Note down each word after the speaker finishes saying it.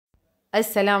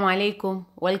Assalamu alaikum.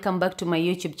 Welcome back to my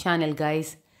YouTube channel,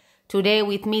 guys. Today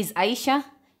with me is Aisha,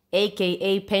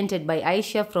 aka Painted by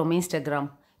Aisha from Instagram.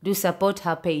 Do support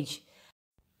her page.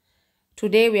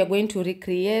 Today we are going to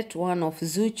recreate one of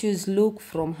Zuchu's look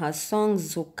from her song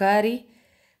Sukari.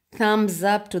 Thumbs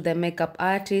up to the makeup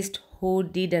artist who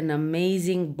did an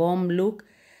amazing bomb look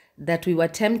that we were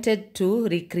tempted to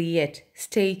recreate.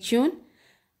 Stay tuned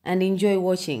and enjoy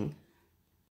watching.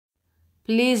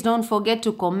 Please don't forget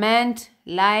to comment,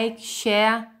 like,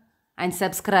 share, and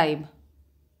subscribe.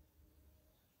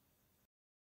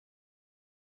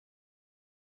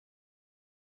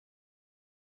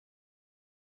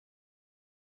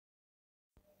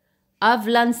 I've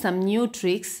learned some new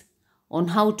tricks on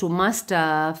how to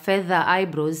master feather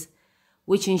eyebrows,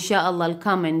 which inshallah I'll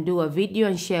come and do a video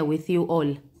and share with you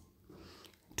all.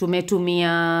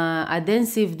 Tumetumia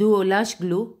adhesive duo lash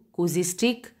glue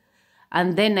kuzistick,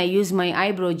 and then I use my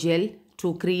eyebrow gel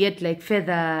to create like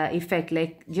feather effect,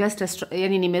 like just a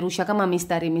yani nimerusha kama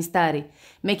mistari,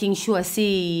 making sure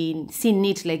see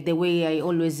neat like the way I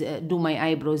always do my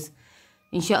eyebrows.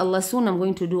 Inshallah soon I'm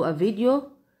going to do a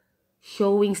video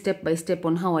showing step by step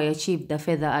on how I achieved the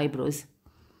feather eyebrows.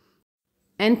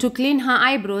 And to clean her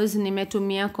eyebrows,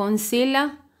 nimetumia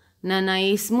concealer na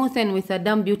smoothen with a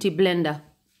Damn Beauty blender.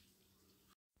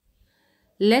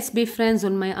 Let's be friends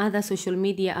on my other social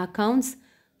media accounts.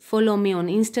 Follow me on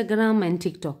Instagram and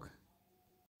TikTok.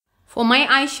 For my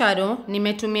eyeshadow,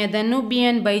 nimetumia the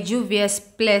Nubian by Juvia's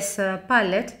Place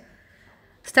palette.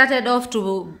 Started off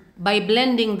by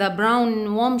blending the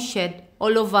brown warm shade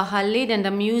all over her lid, and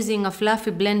I'm using a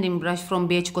fluffy blending brush from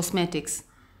BH Cosmetics.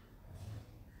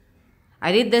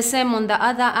 I did the same on the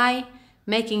other eye,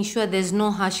 making sure there's no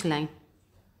harsh line.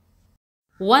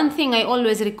 One thing I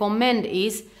always recommend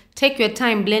is take your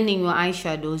time blending your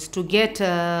eyeshadows to get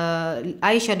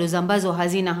eyeshadows ambazo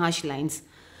hazina harsh lines.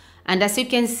 And as you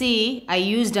can see, I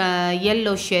used a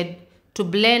yellow shade to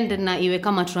blend na iwe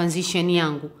kama transition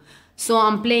yangu. So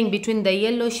I'm playing between the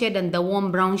yellow shade and the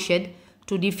warm brown shade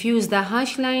to diffuse the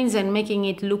harsh lines and making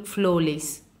it look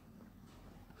flawless.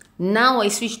 Now I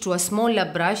switch to a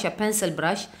smaller brush, a pencil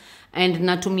brush, and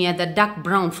natumia the dark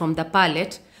brown from the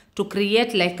palette to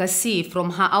create like a C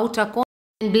from her outer corner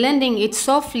and blending it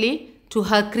softly to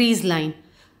her crease line.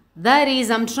 That is,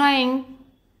 I'm trying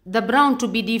the brown to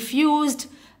be diffused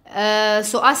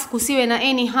so as kusiwe na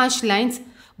any harsh lines,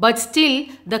 but still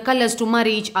the colors to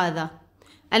marry each other.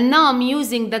 And now I'm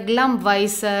using the Glam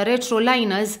Vice retro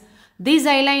liners. These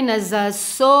eyeliners are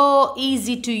so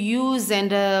easy to use, and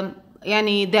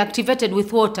they're activated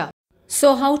with water.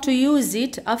 So how to use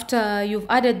it? After you've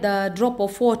added the drop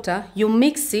of water, you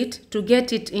mix it to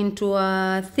get it into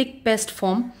a thick paste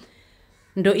form.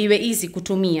 Ndo iwe easy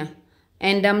kutumia.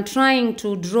 And I'm trying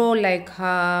to draw like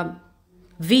a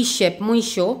V-shape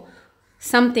mwisho,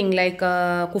 something like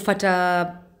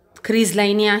kufata crease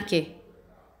line yake.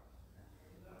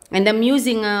 And I'm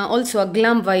using also a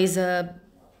Glam Vice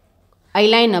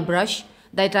eyeliner brush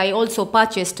that I also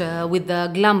purchased with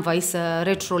the Glam Vice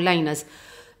retro liners.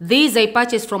 These I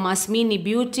purchased from Asmini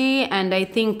Beauty, and I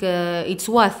think it's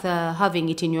worth having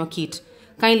it in your kit.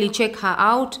 Kindly check her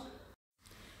out.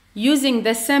 Using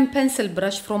the same pencil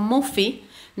brush from Morphe,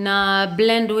 na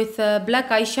blend with black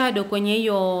eyeshadow kwenye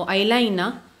hiyo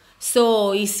eyeliner,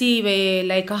 so isiwe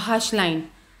like a harsh line.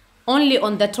 Only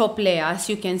on the top layer, as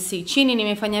you can see. Chini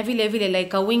nimefanya vile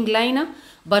like a wing liner,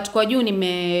 but kwa juu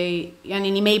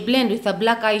nime blend with a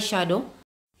black eyeshadow.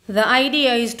 The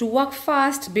idea is to work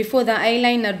fast before the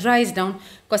eyeliner dries down,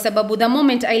 kwa sababu the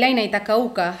moment eyeliner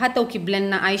itakauka, hata ukiblend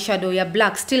na eyeshadow ya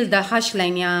black, still the harsh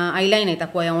line ya eyeliner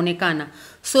itakuwa yaonekana.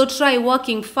 So try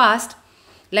working fast.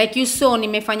 Like you saw,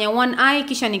 nimefanya one eye,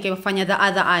 kisha nikefanya the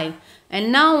other eye.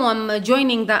 And now I'm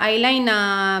joining the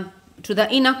eyeliner to the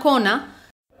inner corner.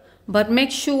 But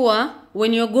make sure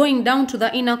when you're going down to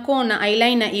the inner corner,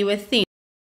 eyeliner iwe thin.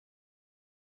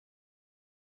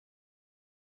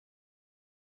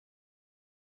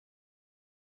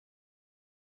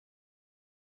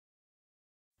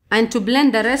 And to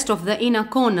blend the rest of the inner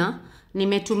corner,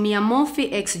 nimetumia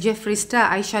Morphe X Jeffree Star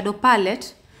eyeshadow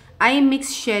palette. I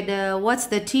mix shade What's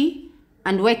the Tea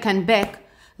and Wake and Bake.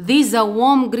 These are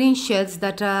warm green shades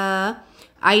that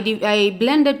I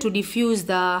blended to diffuse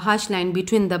the harsh line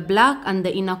between the black and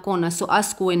the inner corner, so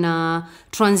as kuwe na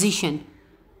transition.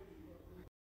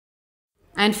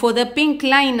 And for the pink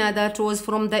liner that was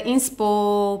from the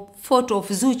inspo photo of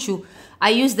Zuchu,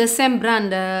 I used the same brand,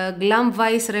 Glam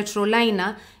Vice retro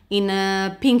liner in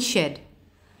a pink shade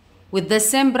with the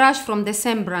same brush from the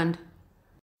same brand.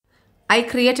 I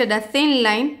created a thin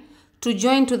line to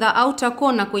join to the outer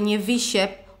corner kwenye V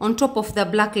shape on top of the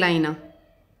black liner.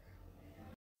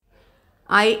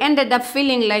 I ended up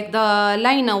feeling like the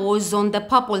liner was on the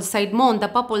purple side, more on the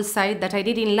purple side that I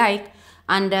didn't like,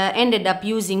 and ended up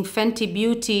using Fenty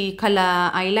Beauty color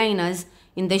eyeliners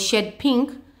in the shade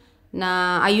pink.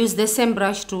 Now I use the same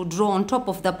brush to draw on top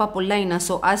of the purple liner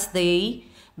so as they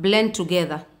blend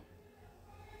together.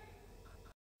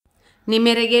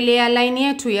 Nimeregelea line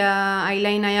yetu ya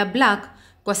eyeliner ya black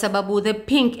kwa sababu the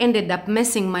pink ended up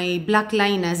messing my black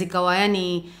liners, ikawa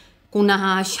yani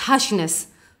kuna harshness.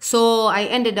 So I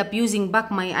ended up using back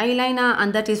my eyeliner,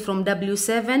 and that is from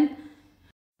W7.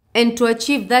 And to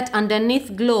achieve that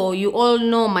underneath glow, you all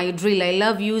know my drill. I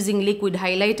love using liquid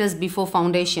highlighters before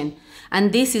foundation.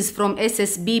 And this is from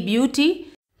SSB Beauty.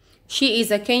 She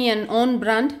is a Kenyan-owned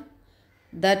brand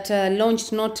that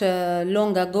launched not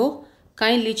long ago.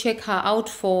 Kindly check her out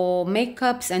for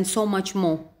makeups and so much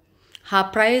more. Her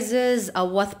prices are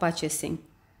worth purchasing.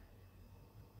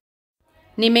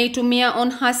 Nimeitumia on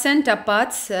her center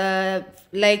parts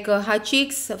like her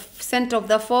cheeks, center of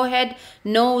the forehead,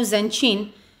 nose and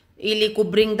chin, ili ku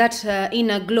bring that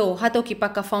inner glow. Hata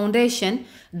ukipaka foundation,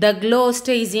 the glow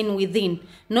stays in within.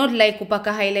 Not like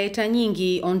kupaka highlighter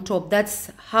nyingi on top.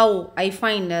 That's how I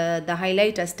find the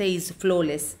highlighter stays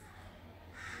flawless.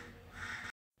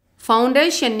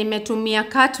 Foundation nimetumia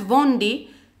Kat Von D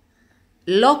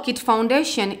Lock It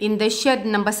Foundation in the shade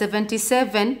number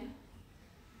 77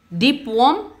 Deep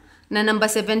Warm na number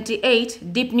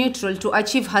 78 Deep Neutral to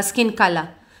achieve her skin color.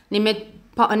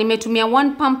 Nimetumia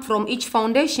one pump from each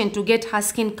foundation to get her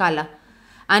skin color.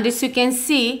 And as you can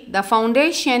see, the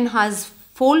foundation has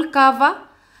full cover,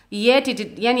 yet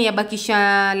it yani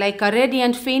yabakisha like a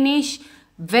radiant finish,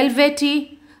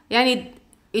 velvety. Yani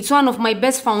it's one of my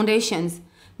best foundations.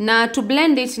 Na to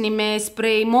blend it, nime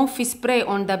spray Morphe spray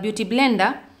on the beauty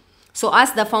blender so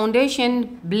as the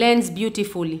foundation blends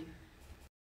beautifully.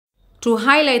 To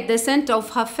highlight the center of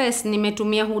her face,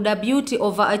 nimetumia Huda Beauty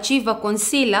Overachiever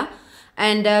concealer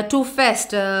and Too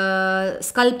Faced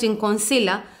sculpting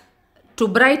concealer to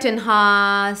brighten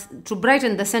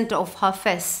the center of her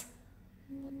face.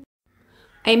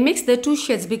 I mixed the two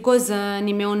shades because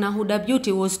nimeona Huda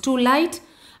Beauty was too light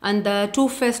and the Too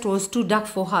Faced was too dark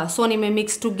for her. So nime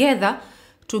mix together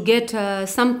to get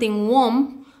something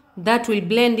warm that will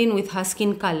blend in with her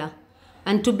skin color.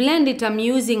 And to blend it, I'm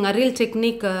using a Real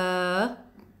Technique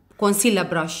concealer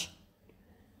brush.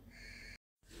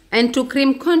 And to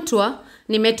cream contour,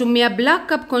 nimetumia Black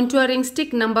Cup contouring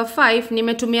stick number 5.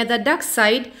 Nimetumia the dark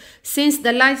side since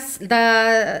the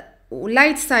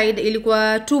light side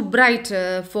ilikuwa too bright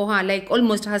for her, like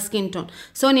almost her skin tone.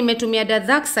 So nimetumia the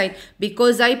dark side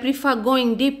because I prefer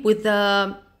going deep with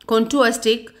the contour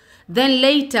stick, then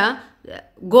later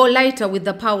go lighter with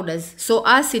the powders, so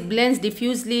as it blends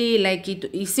diffusely, like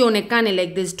isionekane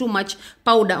like there's too much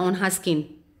powder on her skin.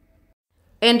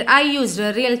 And I used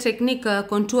a Real Technique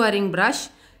contouring brush.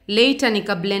 Later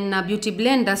nika blend na beauty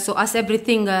blender so as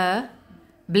everything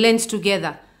blends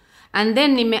together. And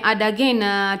then nime add again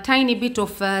a tiny bit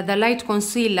of the light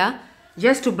concealer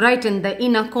just to brighten the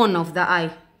inner corner of the eye,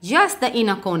 just the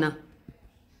inner corner.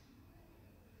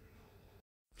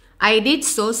 I did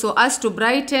so as to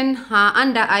brighten her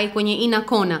under eye kwenye inner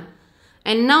corner.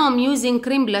 And now I'm using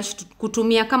cream blush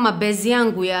kutumia kama base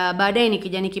yangu ya baadaye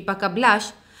nikija nikipaka blush.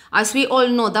 As we all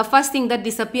know, the first thing that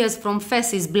disappears from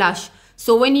face is blush.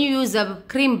 So when you use a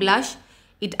cream blush,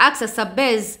 it acts as a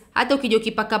base. Hata ukija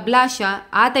ukipaka blusher,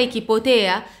 hata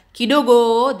ikipotea,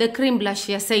 kidogo the cream blush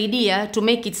yasaidia to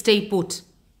make it stay put.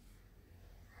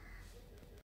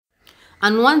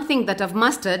 And one thing that I've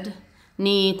mastered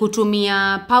ni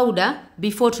kutumia powder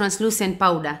before translucent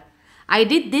powder. I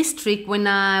did this trick when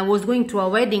I was going to a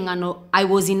wedding and I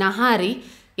was in a hurry.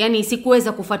 Yani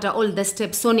sikuweza kufata all the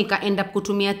steps, so nika end up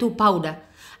kutumia tu powder.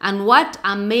 And what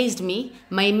amazed me,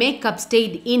 my makeup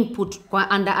stayed input kwa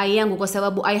under eye yangu kwa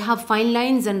sababu I have fine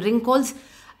lines and wrinkles.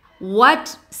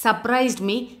 What surprised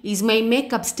me is my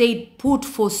makeup stayed put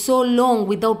for so long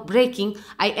without breaking.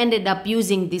 I ended up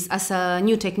using this as a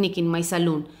new technique in my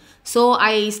salon. So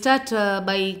I start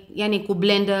by yani ku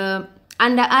blend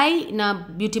under eye na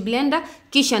beauty blender,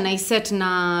 kisha na set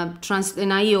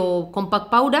na hiyo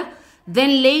compact powder.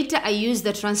 Then later I use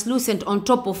the translucent on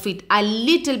top of it, a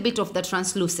little bit of the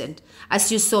translucent,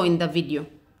 as you saw in the video.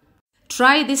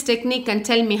 Try this technique and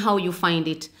tell me how you find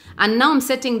it. And now I'm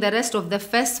setting the rest of the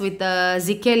face with the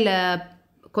Zikel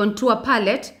contour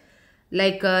palette,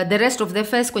 like the rest of the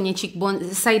face kwenye cheekbone,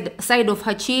 side of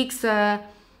her cheeks,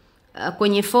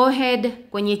 kwenye forehead,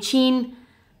 kwenye chin.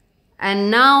 And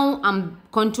now I'm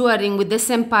contouring with the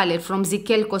same palette from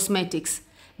Zikel Cosmetics.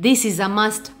 This is a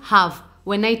must-have.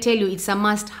 When I tell you it's a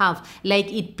must-have,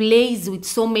 like it plays with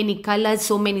so many colors,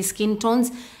 so many skin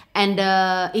tones, and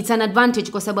it's an advantage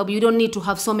because you don't need to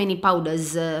have so many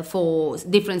powders for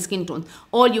different skin tones.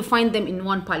 All you find them in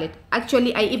one palette.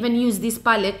 Actually, I even use this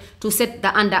palette to set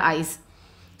the under eyes.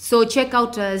 So check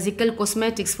out Zuchu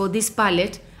Cosmetics for this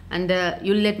palette, and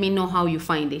you'll let me know how you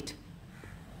find it.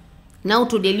 Now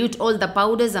to dilute all the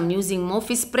powders, I'm using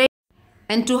Morphe spray.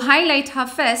 And to highlight her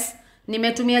face,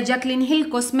 nimetumia Jaclyn Hill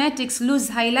Cosmetics loose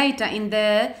highlighter in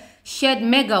the shade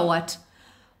Megawatt.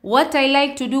 What I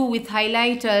like to do with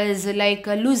highlighters, like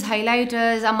loose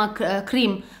highlighters ama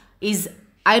cream, is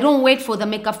I don't wait for the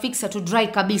makeup fixer to dry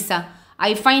kabisa.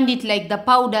 I find it like the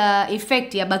powder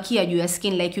effect yabakia juu ya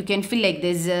skin, like you can feel like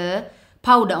there's a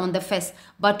powder on the face.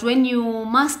 But when you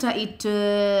master it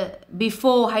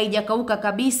before haijakauka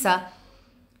kabisa,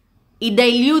 it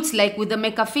dilutes, like with the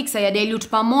makeup fixer ya dilute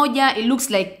pamoja, it looks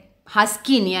like her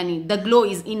skin, yani the glow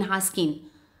is in her skin.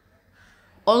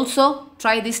 Also,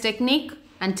 try this technique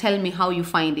and tell me how you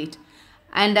find it.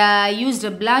 And I used a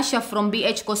blusher from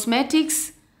BH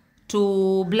Cosmetics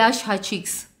to blush her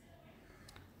cheeks.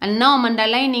 And now I'm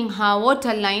underlining her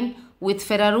waterline with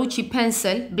Ferrarucci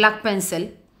pencil, black pencil,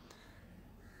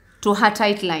 to her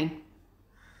tight line.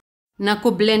 Na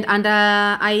kublend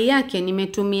under eye yake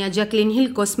nimetumia Jaclyn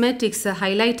Hill Cosmetics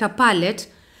highlighter palette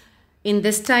in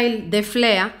the style The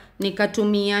Flare.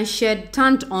 Nikatumia shade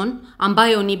Turned On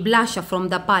ambayo ni blusher from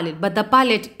the palette. But the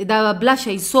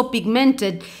blusher is so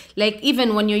pigmented, like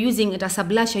even when you're using it as a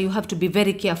blusher, you have to be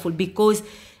very careful because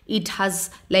it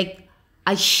has like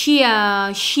a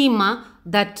sheer shimmer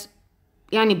that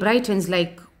yani brightens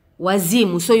like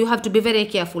wazimu. So you have to be very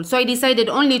careful. So I decided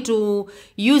only to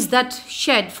use that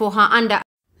shade for her under.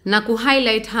 Na ku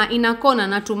highlight her inner corner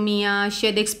natumia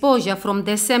shade Exposure from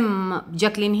the same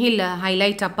Jaclyn Hill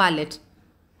highlighter palette.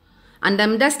 And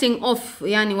I'm dusting off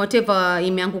yani whatever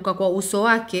imeanguka kwa uso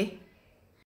wake.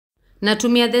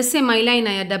 Natumia the same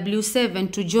eyeliner ya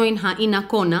W7 to join her inner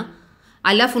corner.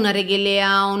 Alafu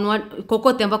naregelea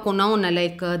kokote ambako unaona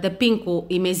like the pink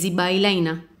imeziba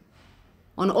eyeliner.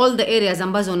 On all the areas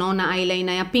ambazo unaona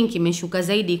eyeliner ya pink imeshuka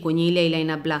zaidi kwenye ile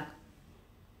eyeliner black.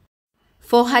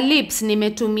 For her lips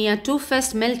nimetumia Too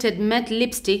Faced Melted Matte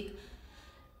Lipstick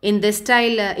in the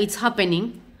style It's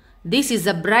Happening. This is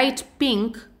a bright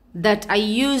pink that I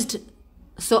used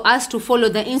so as to follow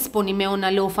the inspo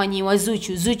nimeona leo fanyiwa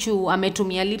Zuchu. Zuchu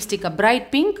ametumia lipstick a bright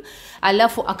pink,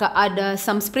 alafu aka add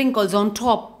some sprinkles on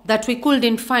top that we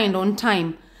couldn't find on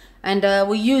time, and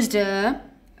we used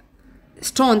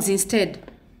stones instead.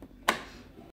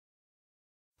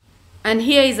 And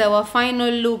here is our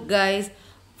final look, guys,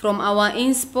 from our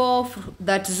inspo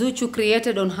that Zuchu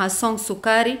created on her song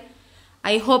Sukari.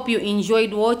 I hope you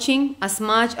enjoyed watching as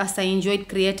much as I enjoyed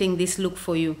creating this look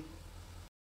for you.